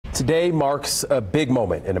Today marks a big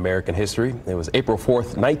moment in American history. It was April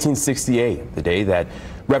 4th, 1968, the day that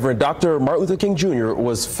Reverend Dr. Martin Luther King Jr.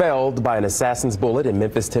 was felled by an assassin's bullet in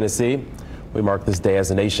Memphis, Tennessee. We mark this day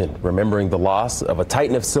as a nation, remembering the loss of a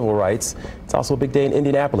titan of civil rights. It's also a big day in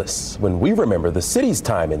Indianapolis, when we remember the city's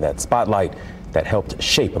time in that spotlight that helped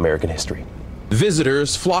shape American history.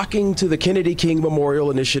 Visitors flocking to the Kennedy King Memorial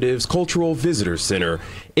Initiative's Cultural Visitors Center.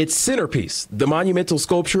 Its centerpiece, the monumental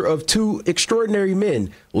sculpture of two extraordinary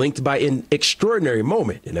men linked by an extraordinary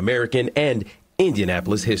moment in American and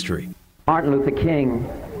Indianapolis history. Martin Luther King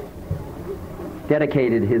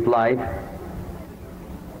dedicated his life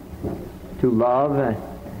to love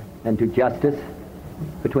and to justice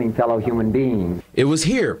between fellow human beings. It was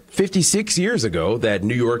here 56 years ago that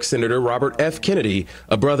New York Senator Robert F. Kennedy,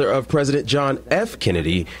 a brother of President John F.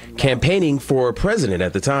 Kennedy, campaigning for president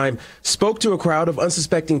at the time, spoke to a crowd of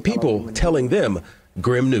unsuspecting people, telling them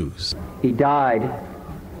grim news. He died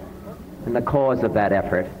in the cause of that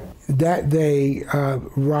effort. That day,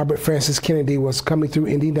 Robert Francis Kennedy was coming through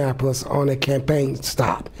Indianapolis on a campaign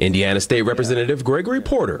stop. Indiana State Representative Gregory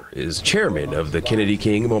Porter is chairman of the Kennedy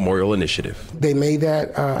King Memorial Initiative. They made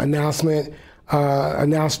that announced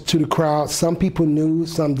to the crowd. Some people knew,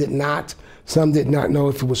 some did not. Some did not know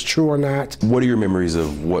if it was true or not. What are your memories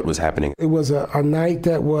of what was happening? It was a night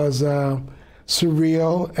that was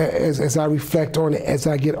surreal as I reflect on it as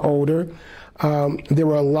I get older. There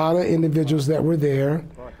were a lot of individuals that were there.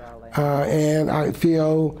 And I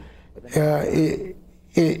feel it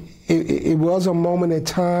was a moment in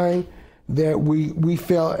time that we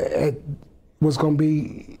felt it was going to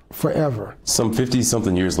be forever. Some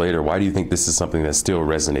 50-something years later, why do you think this is something that still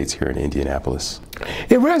resonates here in Indianapolis?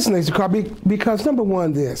 It resonates because number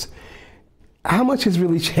one, how much has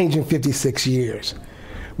really changed in 56 years?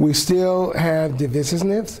 We still have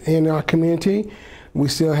divisiveness in our community. We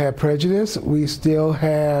still have prejudice. We still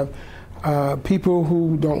have people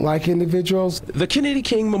who don't like individuals. The Kennedy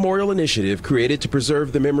King Memorial Initiative, created to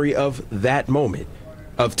preserve the memory of that moment,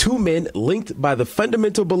 of two men linked by the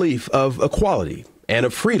fundamental belief of equality and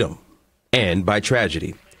of freedom, and by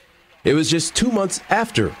tragedy. It was just 2 months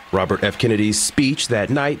after Robert F. Kennedy's speech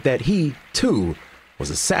that night that he, too,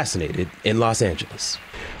 was assassinated in Los Angeles.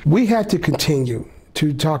 We had to continue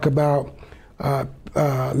to talk about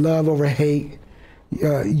love over hate,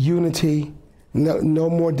 unity, no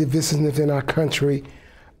more divisiveness in our country,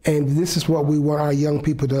 and this is what we want our young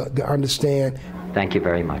people to understand. Thank you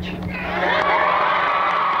very much.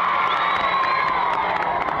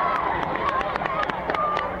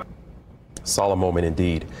 Solemn moment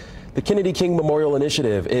indeed. The Kennedy King Memorial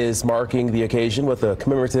Initiative is marking the occasion with a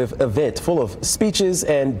commemorative event full of speeches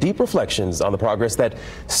and deep reflections on the progress that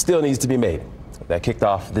still needs to be made. That kicked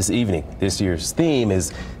off this evening. This year's theme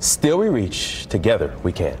is Still We Reach, Together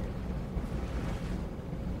We Can.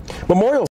 Memorial